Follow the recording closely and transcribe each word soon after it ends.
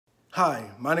Hi,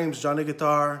 my name is Johnny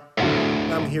Guitar.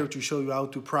 I'm here to show you how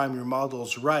to prime your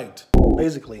models right.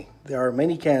 Basically, there are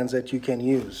many cans that you can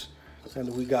use.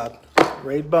 And we got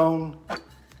Red Bone,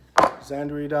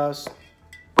 Xandri Dust,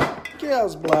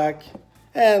 Chaos Black,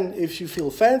 and if you feel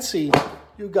fancy,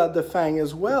 you got the Fang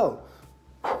as well.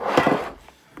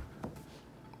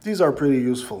 These are pretty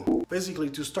useful. Basically,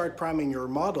 to start priming your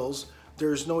models,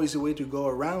 there's no easy way to go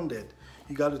around it.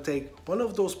 You got to take one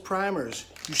of those primers,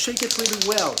 you shake it really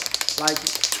well, like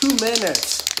 2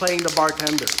 minutes playing the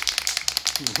bartender.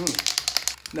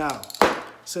 Now,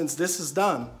 since this is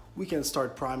done, we can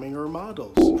start priming our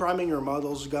models. Priming your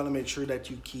models, you got to make sure that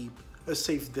you keep a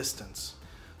safe distance.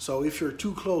 So if you're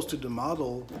too close to the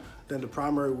model, then the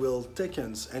primer will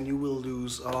thicken and you will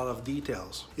lose a lot of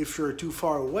details. If you're too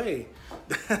far away,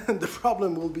 then the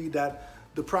problem will be that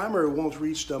the primer won't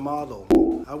reach the model.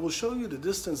 I will show you the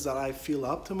distance that I feel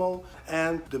optimal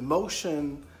and the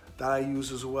motion that I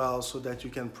use as well so that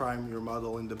you can prime your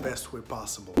model in the best way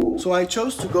possible. So I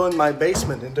chose to go in my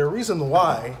basement, and the reason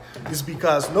why is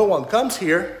because no one comes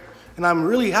here and I'm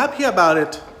really happy about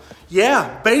it.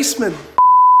 Yeah, basement.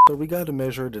 So we got to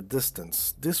measure the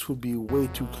distance. This would be way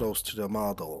too close to the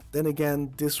model. Then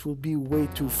again, this will be way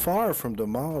too far from the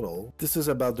model. This is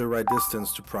about the right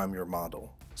distance to prime your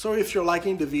model. So if you're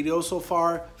liking the video so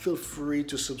far, feel free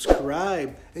to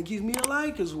subscribe and give me a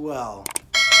like as well.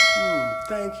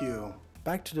 Thank you.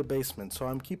 Back to the basement. So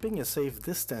I'm keeping a safe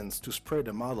distance to spray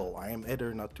the model. I am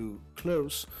either not too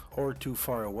close or too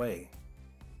far away.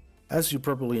 As you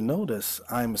probably notice,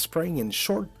 I'm spraying in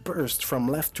short bursts from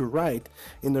left to right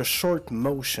in a short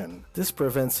motion. This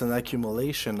prevents an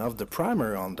accumulation of the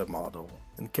primer on the model.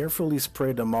 And carefully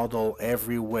spray the model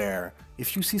everywhere.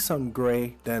 If you see some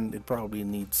gray, then it probably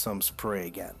needs some spray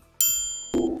again.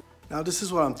 Now this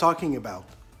is what I'm talking about.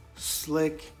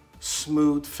 Slick,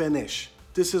 smooth finish.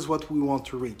 This is what we want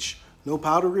to reach. No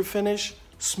powdery finish,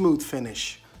 smooth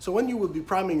finish. So when you will be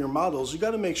priming your models, you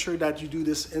got to make sure that you do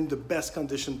this in the best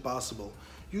condition possible.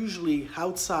 Usually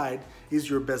outside is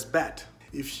your best bet.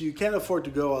 If you can't afford to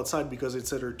go outside because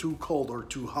it's either too cold or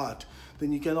too hot,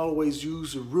 then you can always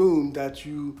use a room that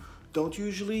you don't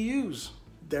usually use.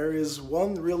 There is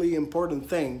one really important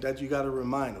thing that you got to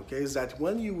remind, okay, is that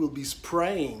when you will be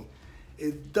spraying,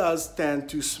 it does tend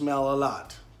to smell a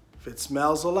lot. If it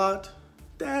smells a lot,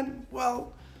 then,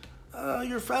 well,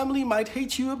 your family might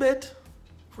hate you a bit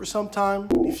for some time.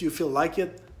 If you feel like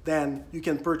it, then you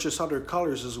can purchase other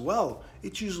colors as well.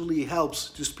 It usually helps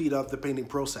to speed up the painting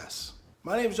process.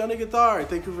 My name is Johnny Guitar.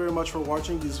 Thank you very much for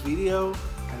watching this video,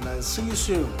 and I'll see you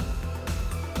soon.